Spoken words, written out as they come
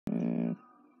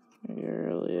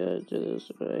Earlier to this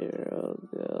spider,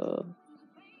 go.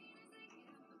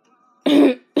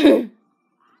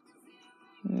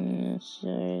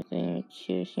 Sorry, there are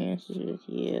 2 chances with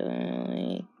you,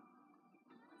 Emily.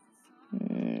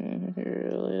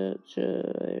 Earlier to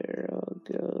spider,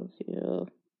 go with you.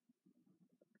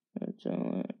 But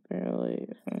don't barely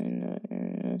find out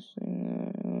you're missing. I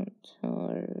won't tell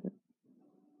her.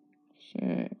 She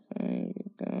might find you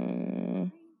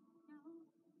gone.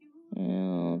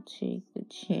 I'll take the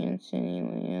chance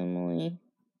anyway, Emily.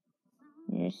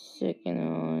 You're sick and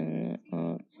all, and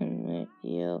I'll commit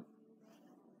you.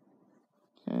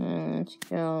 Come on, let's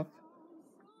go.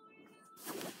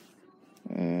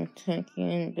 Tuck you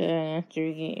in bed after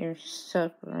you get your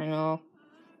supper and all.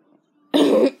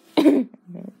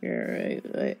 You're right,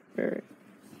 for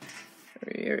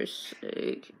your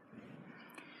sake.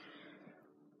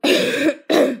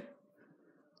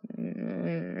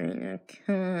 Come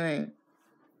on.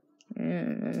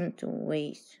 Not to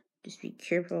waste. Just be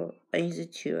careful.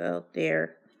 Isaac too out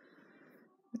there.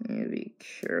 You be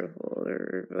careful, the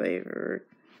reviver.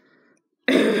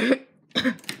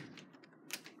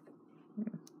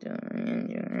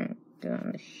 You're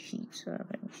on the sheets off.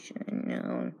 I should have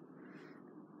known.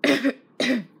 God.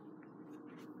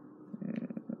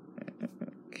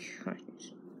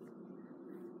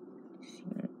 See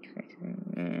no treasure?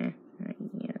 Nah, not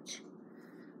yet.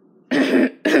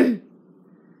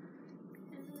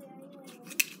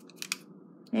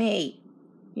 Hey,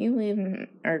 you leave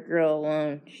our girl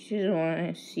alone. She doesn't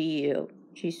want to see you.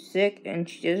 She's sick and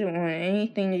she doesn't want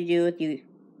anything to do with you.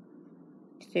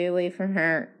 Stay away from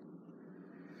her.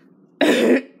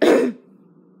 Sorry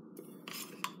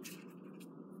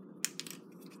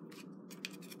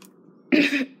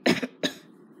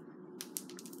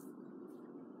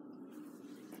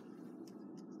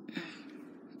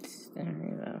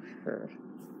about her.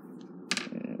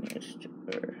 Mr.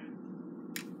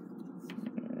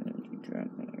 You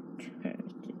dropped me your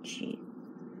turns, did she?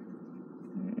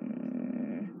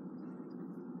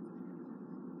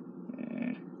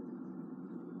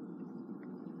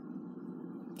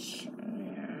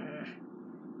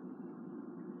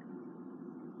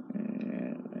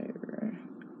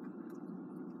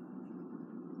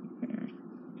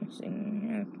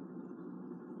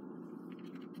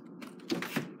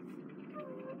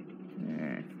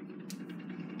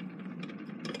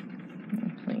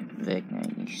 Vic, I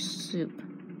need soup.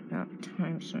 About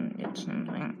time someone did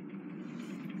something.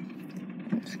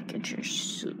 Let's get your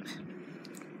soup.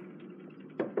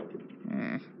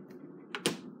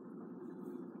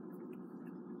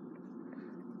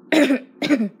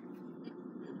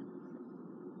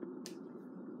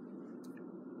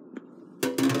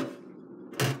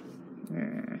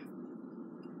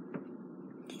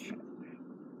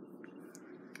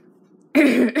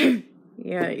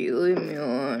 Yeah, you leave me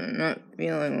alone. I'm not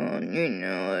feeling well, and you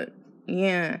know it.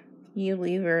 Yeah, you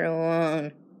leave her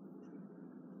alone.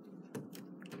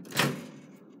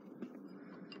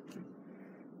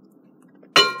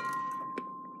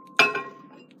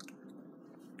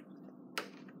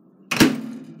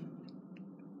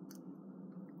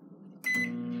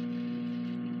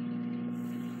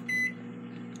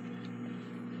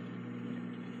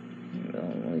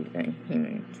 Don't leave that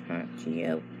human talk to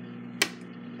you.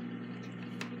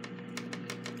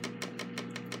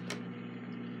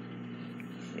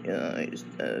 She always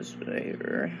does,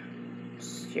 whatever.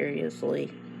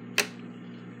 Seriously.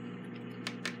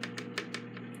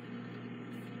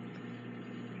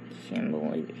 Can't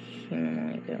believe a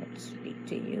human like that would speak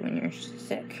to you when you're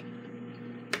sick.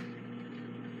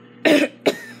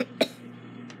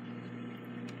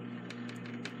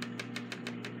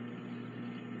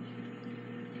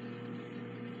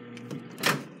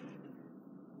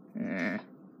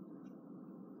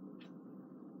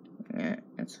 Yeah,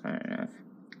 that's fine enough.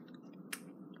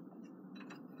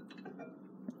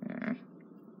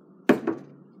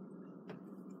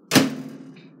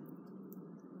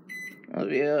 I'll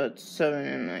be out at 7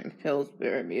 and my pills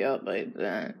better be out by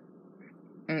then.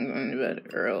 I'm going to bed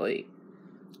early.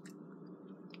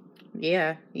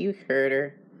 Yeah, you heard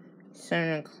her.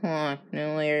 7 o'clock,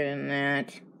 no later than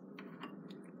that.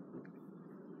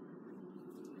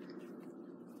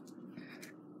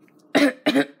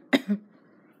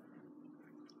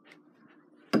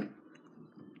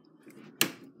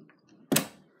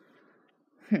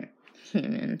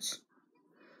 Humans.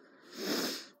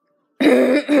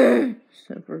 So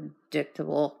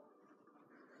predictable.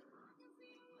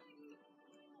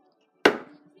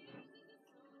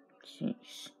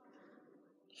 Jeez.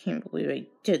 Can't believe I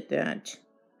did that.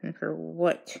 And for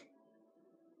what?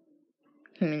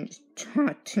 Humans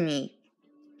talk to me.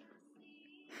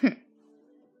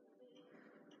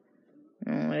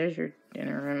 There's your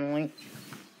dinner, Emily.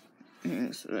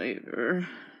 Thanks, Viper.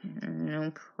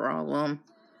 No problem.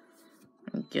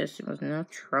 I guess it was no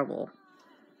trouble.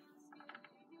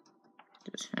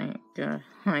 Just I gotta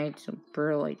hide so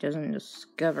Burley doesn't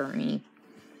discover me.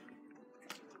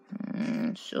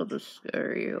 She'll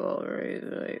discover you already,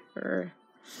 Viper.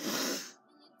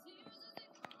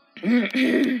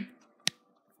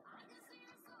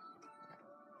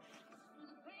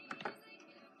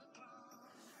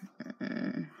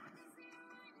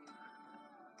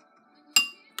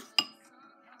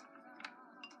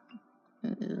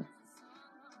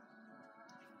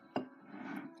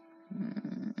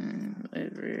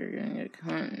 We're gonna get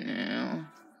caught now.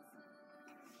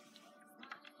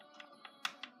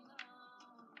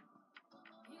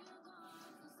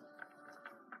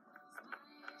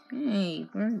 Hey,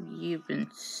 where have you been,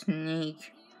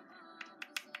 Snake?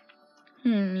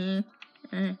 Me?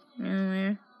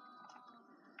 Nowhere.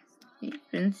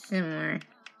 You've been somewhere.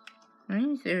 Why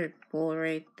is there a bowl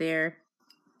right there?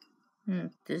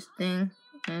 This thing?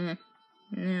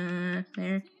 No,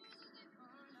 there.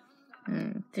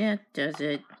 That does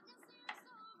it.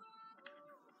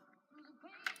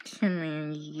 Come here,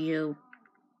 you.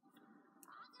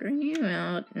 Bring you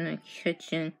out in the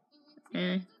kitchen.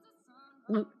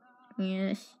 Whoop.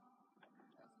 Yes.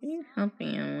 Are you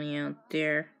helping Emily out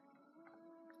there?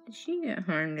 Did she get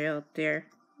harmed out there?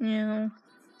 No.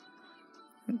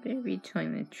 You better be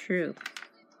telling the truth.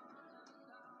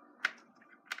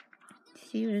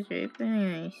 She was right by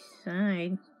my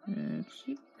side.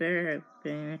 She better have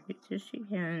been, because she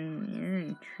hadn't, you're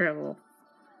in trouble.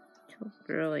 Told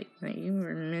Burley that you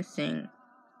were missing.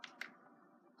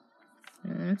 I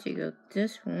want to go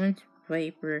this once,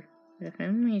 Viper. If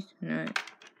Emily's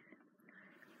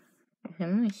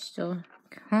still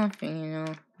coughing, you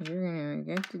know, you're gonna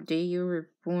forget the day you were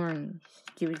born,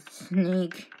 you stupid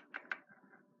snake.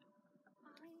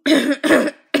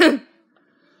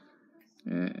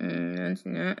 That's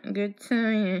not a good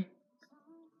sign.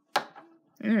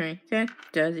 Alright, that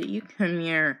does it. You come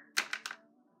here.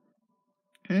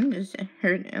 I just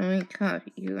heard Emily cough.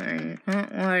 You are in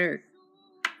hot water.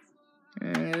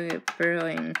 I'm gonna go get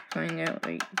Burley and find out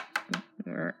what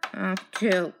you're off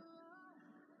to.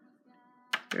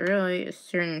 Burley, a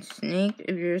certain snake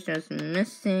of yours was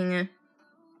missing.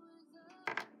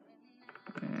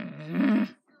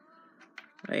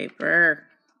 Viper.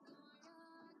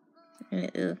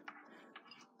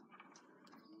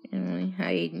 Emily,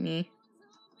 hide me.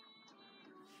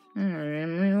 Alright,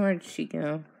 Emily, where'd she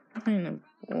go? In a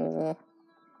bowl.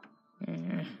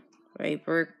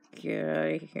 Viper, get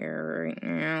out of here right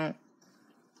now.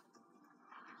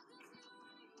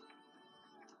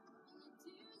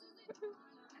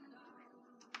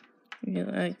 You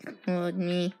like called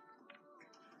me?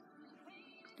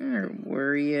 Or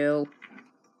were you?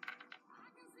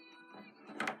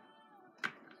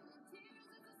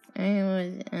 I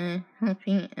was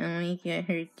helping Emily get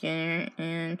her dinner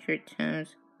and her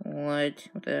Tom's what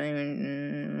without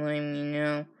even letting me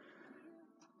know.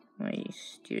 Why, you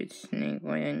stupid snake,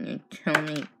 why didn't you tell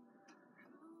me?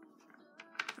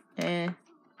 I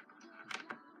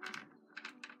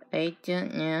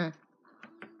don't know.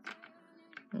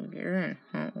 You're in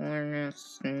hot water now,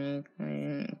 snake. Why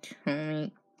didn't you tell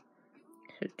me?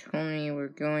 So told me you were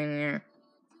going there.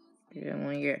 Did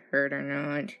Emily get hurt or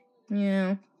not?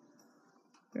 Yeah.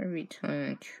 Better be telling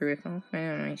the truth. I'll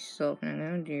find out myself. Now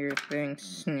go do your thing,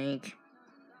 snake.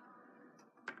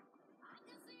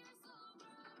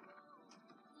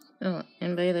 Oh,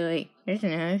 and by the way, there's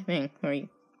another thing for you.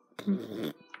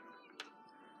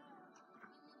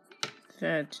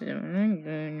 That's it. I'm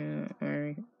going to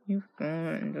worry. You've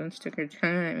gone. Don't stick your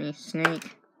tongue at me,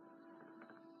 snake.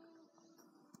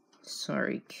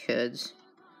 Sorry, kids.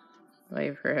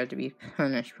 Viper had to be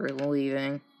punished for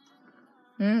leaving.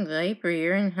 Viper,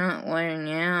 you're in hot water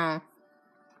now.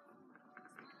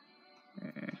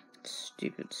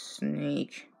 Stupid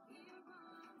snake.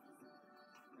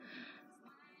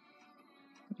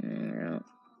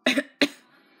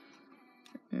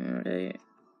 Alright.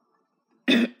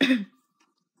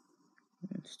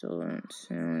 Still don't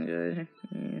sound good.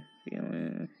 You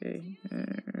feeling okay?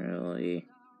 Really?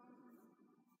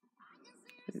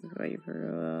 Did Viper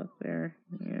go out there?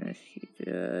 Yeah, she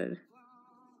did.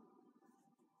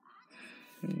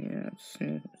 Yeah,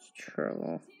 Snake was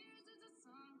trouble.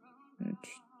 What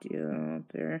she did out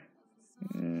there?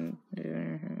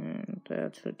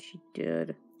 That's what she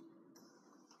did.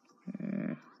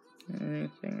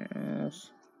 Anything else?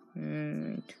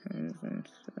 Returns and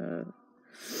stuff.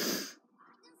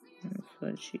 That's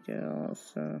what she did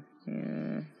also.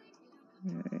 Yeah.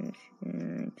 She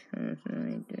returns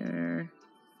my dinner.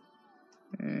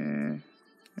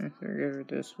 I forget what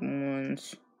this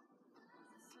one's.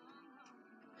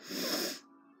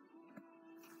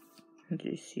 Did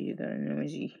you see that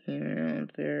noisy human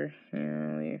out there?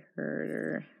 Yeah, we heard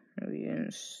her. We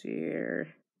didn't see her.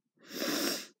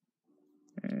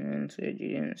 And said you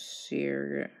didn't see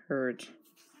her get hurt.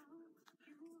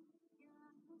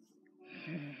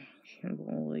 Can't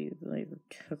believe Viper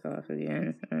took off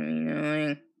again. I mean,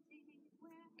 knowing.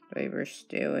 Viper,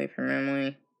 stay away from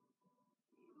Emily.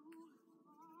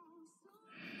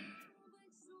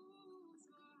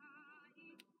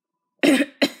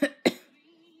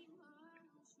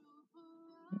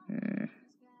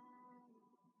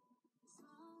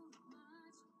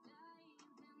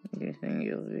 Do you think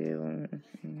you'll be able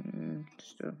to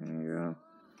stop me, girl?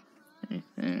 I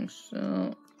think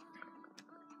so.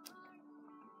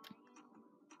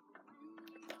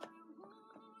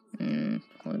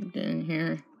 Plugged in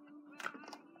here.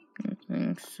 I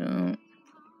think so.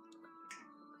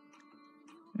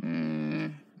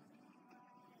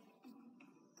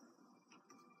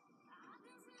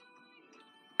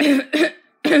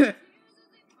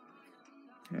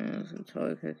 So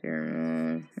talk with your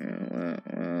mom.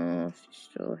 Well, she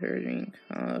still heard me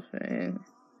coughing.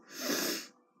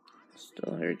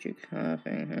 Still heard you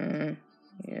coughing, huh?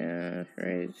 Yeah,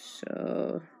 afraid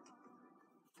so.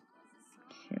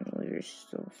 Can't believe you're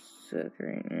still sick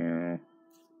right now.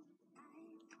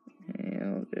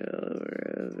 You'll get over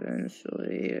it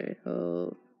eventually, I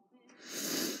hope.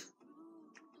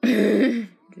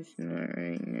 Just not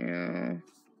right now.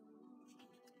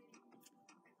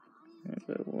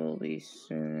 But we'll be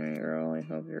soon, girl. I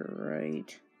hope you're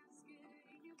right.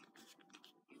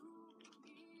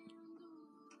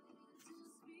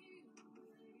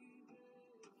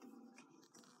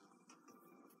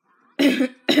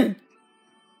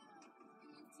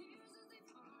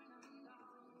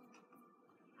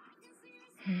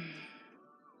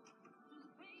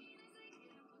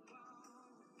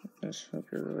 Let's hope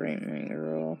you're right, my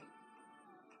girl.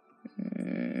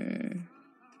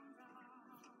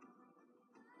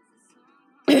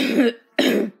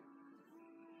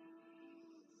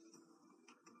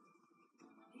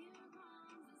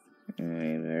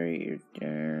 There you're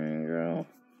doing, girl.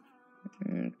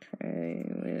 Okay,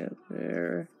 way up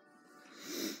there.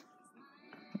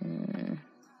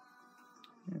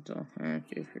 I'll have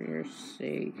to for your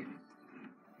sake.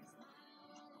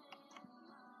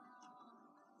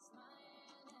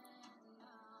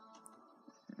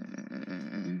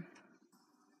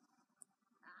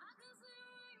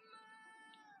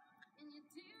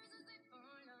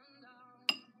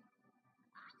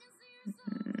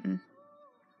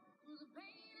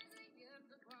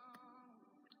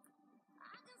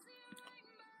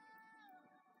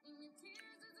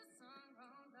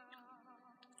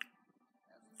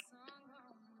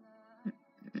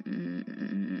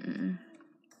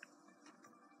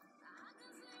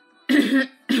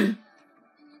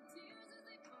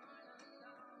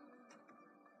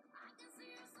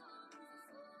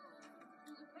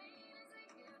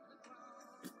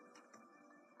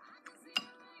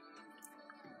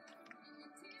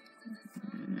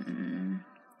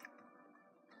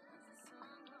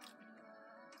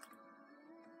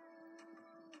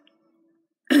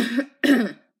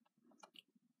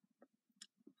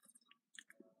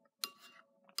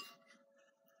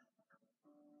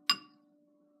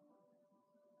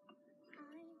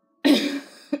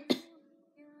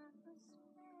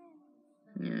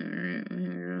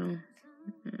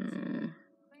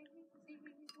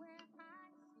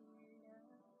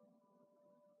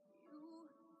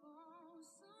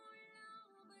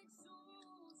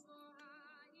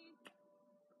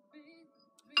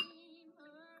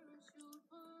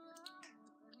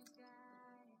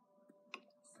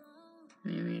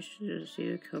 Maybe you should just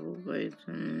eat a couple bites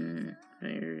and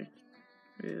then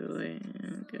really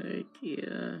a good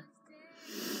idea.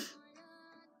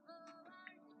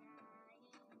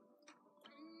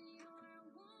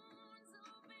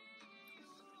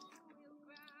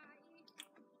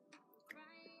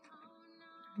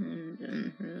 I'm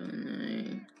done for the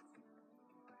night.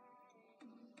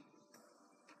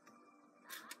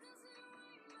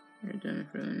 You're done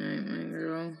for the night, my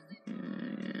girl.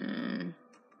 Yeah.